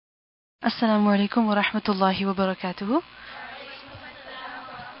السلام عليكم ورحمة الله وبركاته.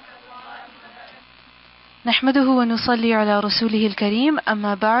 نحمده ونصلي على رسوله الكريم.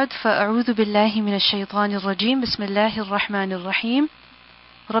 أما بعد، فأعوذ بالله من الشيطان الرجيم. بسم الله الرحمن الرحيم.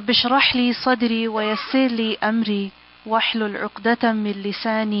 رب اشرح لي صدري ويسر لي أمري واحلل عقدة من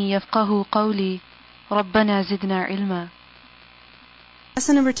لساني يفقه قولي. ربنا زدنا علما.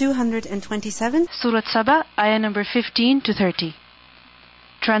 Lesson number 227. Surah Saba, ayah number 15 to 30.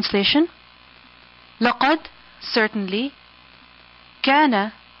 Translation: لقد, certainly,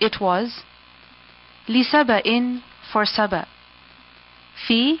 كان, it was, لسبأ, for Saba,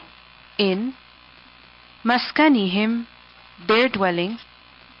 في, in, مسكنهم, their dwelling,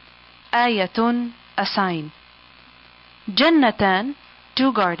 آية, a sign, جنتان,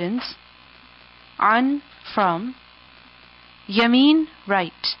 two gardens, عن, from, يمين,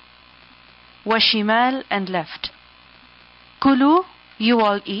 right, وشمال, and left. كلوا, you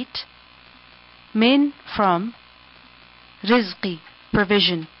all eat, min, from, rizqi,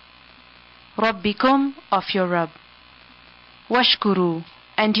 provision, rabbikum, of your Rabb, washkuru,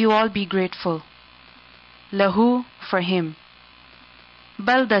 and you all be grateful, lahu, for him,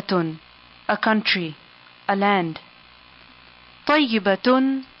 baldatun, a country, a land,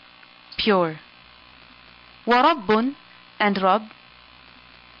 tayyibatun, pure, wa rabbun, and Rabb,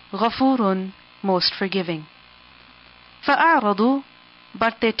 ghafurun, most forgiving. فأعرضوا,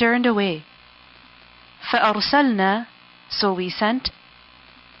 but they turned away. فأرسلنا, so we sent,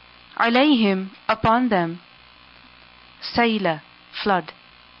 عليهم, upon them, سيل, flood,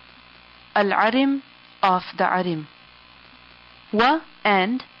 العرم, of the Arim, wa,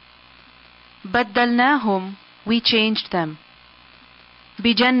 and, بدلناهم, we changed them,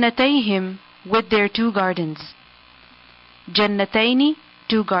 بجنتيهم, with their two gardens, جنتين,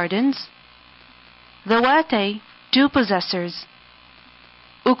 two gardens, ذواتي, two possessors,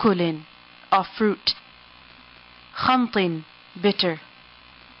 ukulin, of fruit, khamtin, bitter,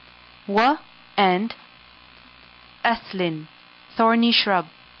 wa, and, athlin, thorny shrub,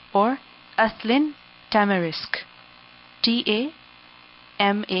 or athlin, tamarisk, Tamarisk,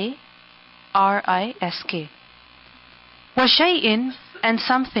 wa shay'in, and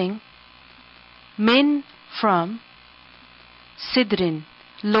something, min, from, sidrin,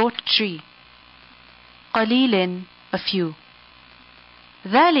 lot tree, qalilin, a few,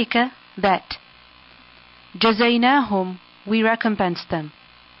 ذلك, that, جزيناهم, we recompensed them,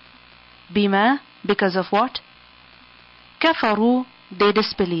 بما, because of what, كفروا, they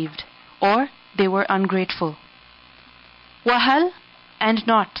disbelieved, or they were ungrateful, وهل, and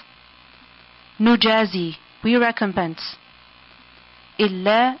not, نجازي, we recompense,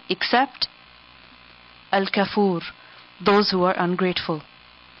 إلا, except, الكفور, those who are ungrateful,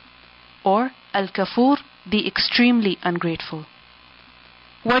 or al-kafur, the extremely ungrateful.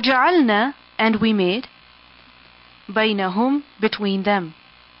 وَجَعَلْنَا, and we made, بَيْنَهُمْ, between them,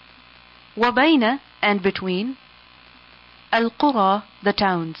 وَبَيْنَ, and between, al-qura, the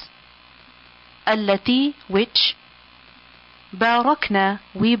towns, التي, which, بَارَكْنَا,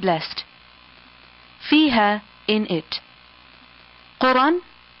 we blessed, فِيهَا, in it, قُرًا,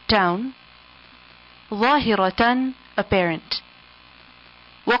 town, ظَاهِرَةً, apparent,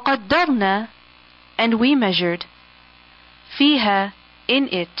 وَقَدَّرْنَا, and we measured, فِيهَا, in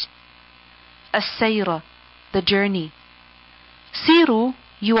it, السَّيْرَ, the journey, سِيرُوا,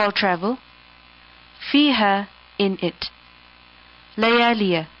 you all travel, فِيهَا, in it,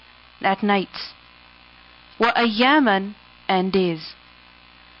 لَيَالِيَ, at nights, وَأَيَّامًا, and days,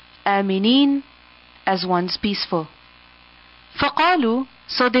 آمِنِينَ, as ones peaceful. فَقَالُوا,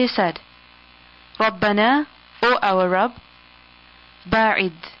 so they said, رَبَّنَا, O our Rabb,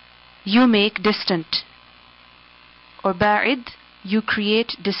 ba'id, you make distant, or ba'id, you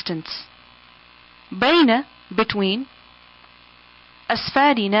create distance, bayna, between,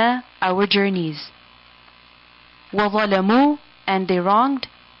 asfarina, our journeys, wa zalamu, and they wronged,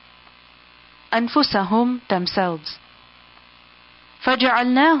 anfusahum, themselves,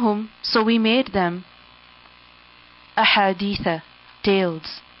 faja'alnahum, so we made them, ahaditha,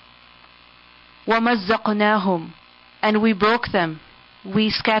 tales, wa mazzaqnahum, and we broke them, we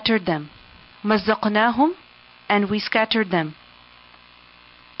scattered them, mazzaqnahum, and we scattered them,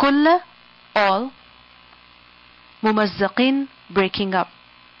 kulla, all, mumazzaqin, breaking up,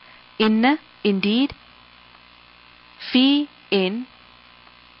 inna, indeed, fi, in,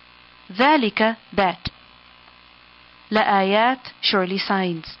 dhalika, that, la'ayat, surely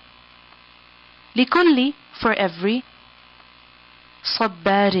signs, likulli, for every,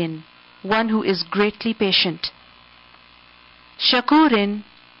 sabbarin, one who is greatly patient, shakurin,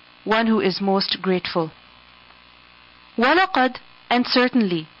 one who is most grateful. وَلَقَدْ, and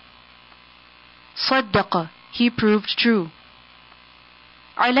certainly, صدق, he proved true.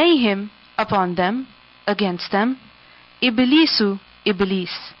 عليهم, upon them, against them, إبليس,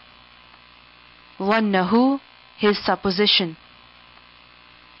 Iblis. ظنه, his supposition.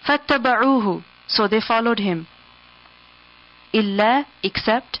 فاتبعوه, so they followed him. إلا,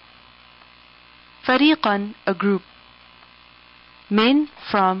 except. فريقا, a group. من,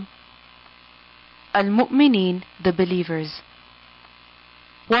 from. المؤمنين, the believers.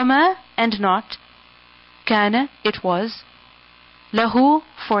 وما, and not. كان, it was. له,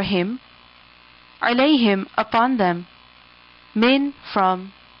 for him. عليهم, upon them. من,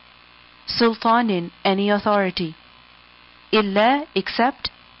 from. سلطان, any authority. إلا, except.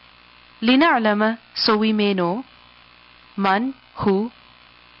 لنعلم, so we may know. من, who.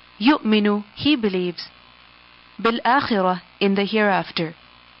 يؤمن, he believes. بالآخرة, in the hereafter.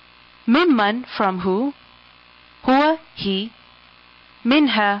 ممن, from who. هو, he.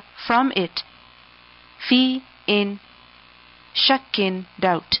 منها, from it. في, in. شك,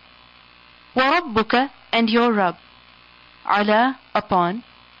 doubt. وربك, and your Rabb. على, upon.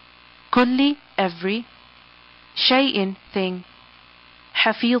 كل, every. شيء, thing.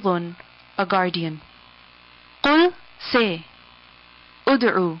 حفيظ, a guardian. قل, say.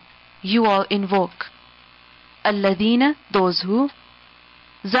 ادعوا, you all invoke. الذين, those who.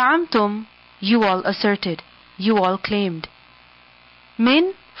 زعمتم, you all asserted, you all claimed.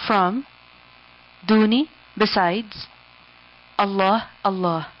 من, from. دوني, besides. Allah,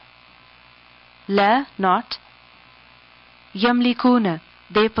 Allah. لا, not. يملكون,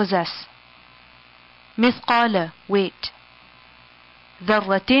 they possess. مثقال, weight.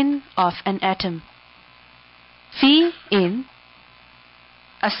 ذرة, of an atom. في, in.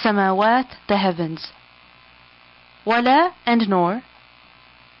 السماوات, the heavens. ولا, and nor.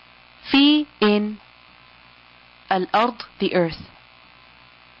 في, in. الأرض, the earth.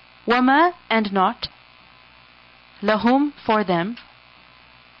 وما, and not. لهم, for them.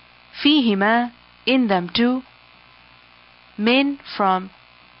 فيهما, in them too. من, from.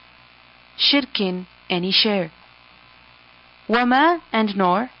 شرك, any share. وما, and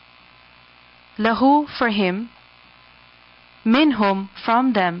nor. له, for him. منهم,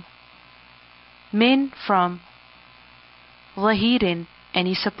 from them. من, from. ظهير,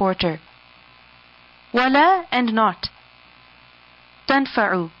 any supporter. ولا, and not.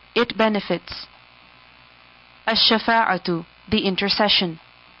 تنفع, it benefits. الشفاعة, the intercession.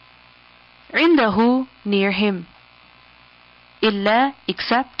 عنده, near him. إلا,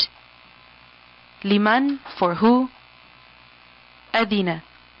 except. لمن, for who. أذن,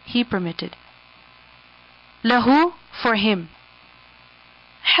 he permitted. له, for him.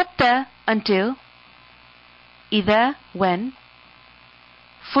 حتى, until. إذا, when.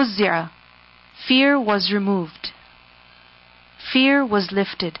 فزع, fear was removed. Fear was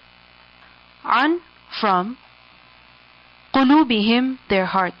lifted. عن, from. قلوبهم, their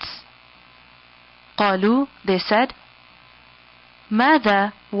hearts. قالوا, they said.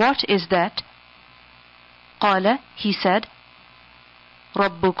 ماذا, what is that? قال, he said.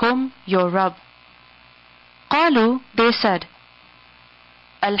 ربكم, your Rabb. قالوا, they said.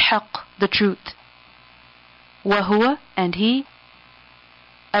 الحق, the truth. وهو, and he.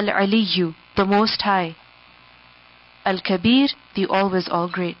 العلي, the most high. الكبير, the always all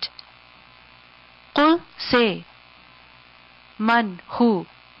great. قل, say. من, who.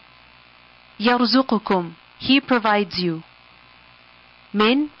 يرزقكم, he provides you.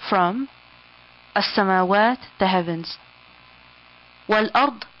 من, from. السماوات, the heavens.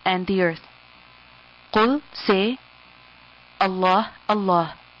 والأرض, and the earth. قل, say. Allah,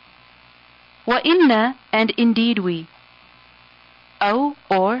 Allah. وإنا, and indeed we. أو,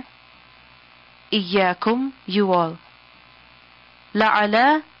 or. إياكم, you all.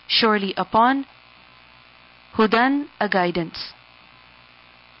 لعلى, surely upon. هدى, a guidance.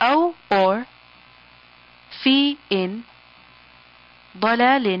 أو, or. في, in.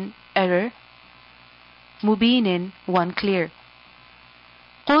 ضلال, error. مبين, one clear.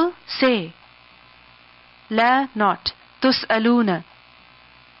 قل, say. لا, not. تسألون,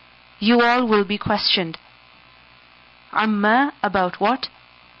 you all will be questioned. عما, about what.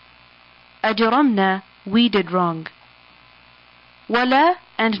 أجرمنا, we did wrong. ولا,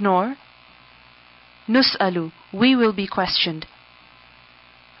 and nor. نسأل, we will be questioned.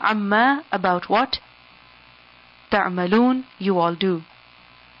 عما, about what. تعملون, you all do.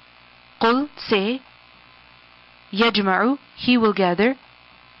 قل, say. يجمع, he will gather.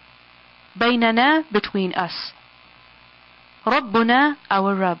 بيننا, between us. ربنا,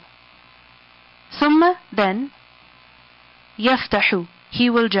 our Rabb. ثم, then. يفتح, he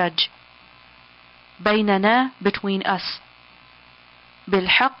will judge. بيننا, between us.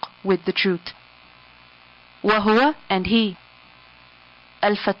 بالحق, with the truth. وَهُوَ and he,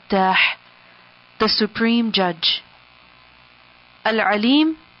 Al-Fattah, the Supreme Judge.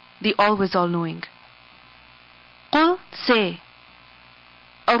 Al-Alim, the always all-knowing. Qul, say,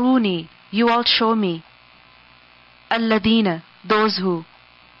 Aruni, you all show me. Alladina, those who.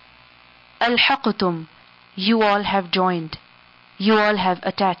 Alhaqtum, you all have joined, you all have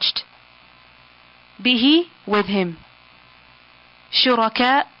attached. Bihi, with him.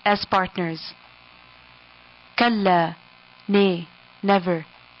 Shuraka, as partners. Kalla, nay, never.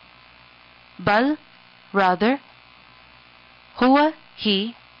 Bal, rather. Huwa,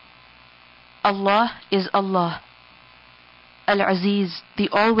 he. Allah is Allah. Al-Aziz, the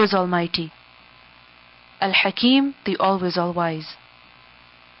always almighty. Al-Hakim, the always all-wise.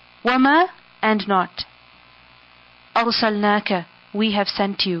 Wama, and not. Arsalnaka, we have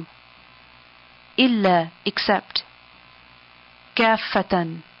sent you. Illa, except.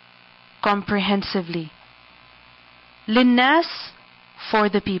 Kaffatan, comprehensively. Linnas, for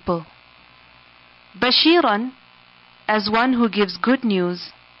the people. Bashiran, as one who gives good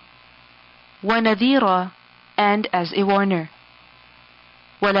news. Wa nadhira, and as a warner.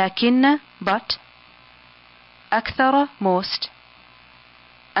 Walakinna, but. Akthara, most.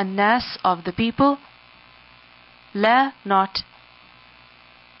 An-nas, of the people. La, not.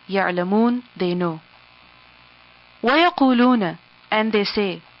 Ya'lamun, they know. وَيَقُولُونَ, and they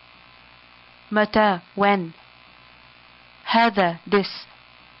say. Mata, when. Hada, this.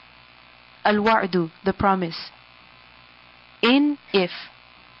 Al-wa'du, the promise. In, if.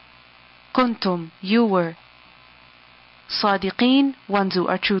 Kuntum, you were. Sadiqeen, ones who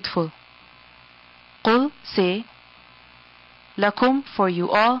are truthful. Qul, say. Lakum, for you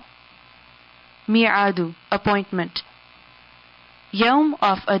all. Mi'adu, appointment. Yawm,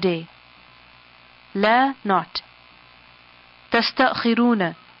 of a day. La, not.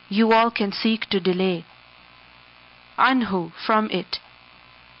 Tastakhiruna, you all can seek to delay. Anhu, from it.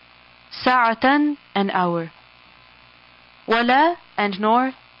 Sa'atan, an hour. Wala, and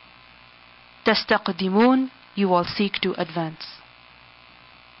nor. Tastaqdimun, you all seek to advance.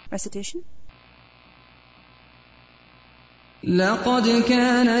 Recitation. لقد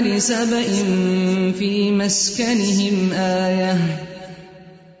كان لسبإ في مسكنهم آية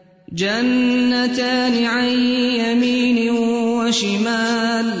جنتان عن يمين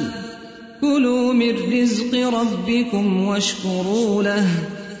وشمال كلوا من رزق ربكم واشكروا له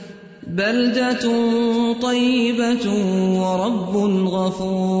بلدة طيبة ورب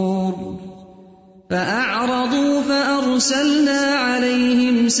غفور فأعرضوا فأرسلنا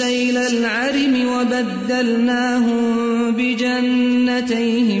عليهم سيل العرم وبدلناهم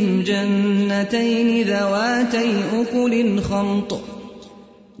بجنتيهم جنتين ذواتي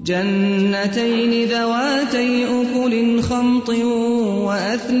أكل خمط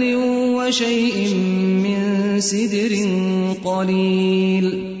وأثل وشيء من سدر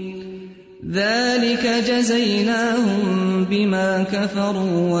قليل ذلك جزيناهم بما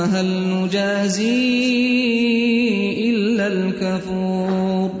كفروا وهل نجازي إلا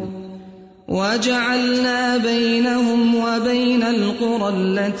الكفور وجعلنا بينهم وبين القرى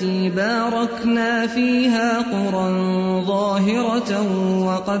التي باركنا فيها قرى ظاهرة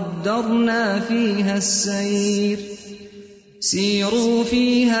وقدرنا فيها السير سيروا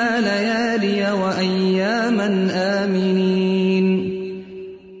فيها ليالي وأياما آمنين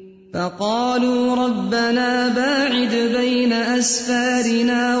فقالوا ربنا باعد بين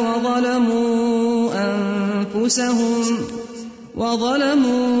أسفارنا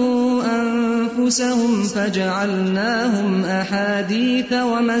وظلموا أنفسهم فجعلناهم أحاديث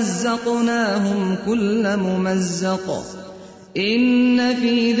ومزقناهم كل ممزق إن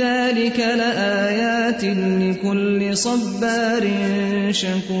في ذلك لآيات لكل صبار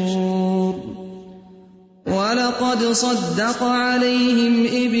شكور ولقد صدق عليهم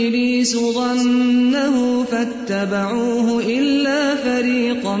إبليس ظنه فاتبعوه إلا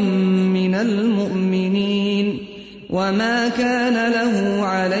فريقا من المؤمنين وما كان له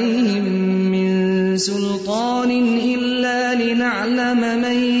عليهم من سلطان إلا لنعلم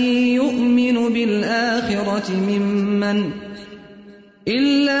من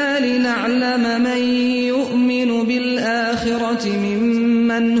يؤمن بالآخرة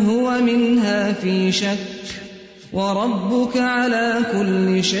ممن هو منها في شك وربك على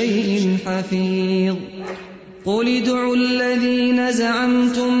كل شيء حفيظ قل ادعوا الذين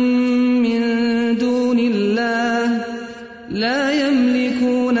زعمتم من دون الله لا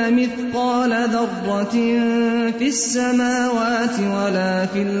يملكون مثقال ذرة في السماوات ولا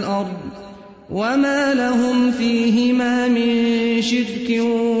في الأرض وما لهم فيهما من شرك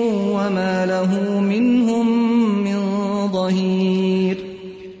وما له منهم من ظهير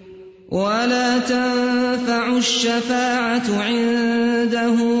ولا تنفع الشفاعة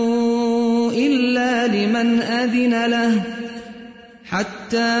عنده إلا لمن أذن له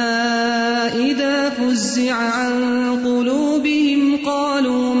حتى إذا فزع عن قلوبهم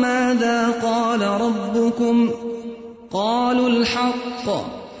قالوا ماذا قال ربكم قالوا الحق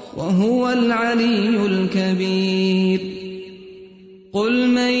وهو العلي الكبير قل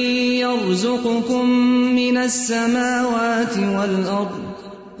من يرزقكم من السماوات والأرض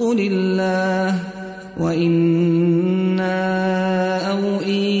قل الله وإنا أو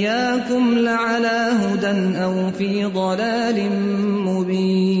إياكم لعلى هدى أو في ضلال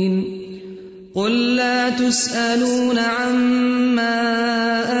مبين قل لا تسألون عما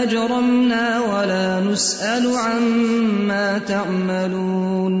أجرمنا ولا نسأل عما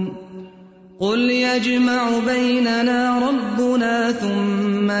تعملون قل يجمع بيننا ربنا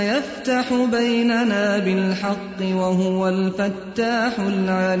ثم يفتح بيننا بالحق وهو الفتاح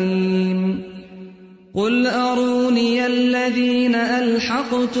العليم قل أروني الذين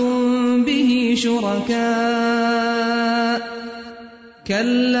ألحقتم به شركاء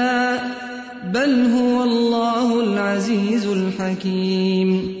كلا بل هو الله العزيز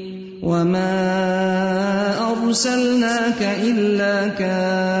الحكيم وما أرسلناك إلا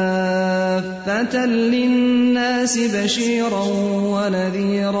كافة للناس بشيرا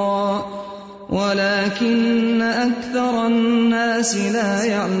ونذيرا ولكن أكثر الناس لا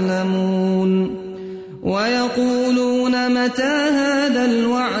يعلمون ويقولون متى هذا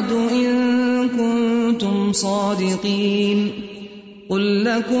الوعد إن كنتم صادقين قل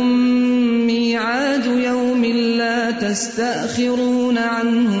لكم ميعاد يوم لا تستأخرون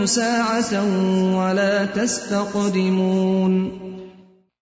عنه ساعة ولا تستقدمون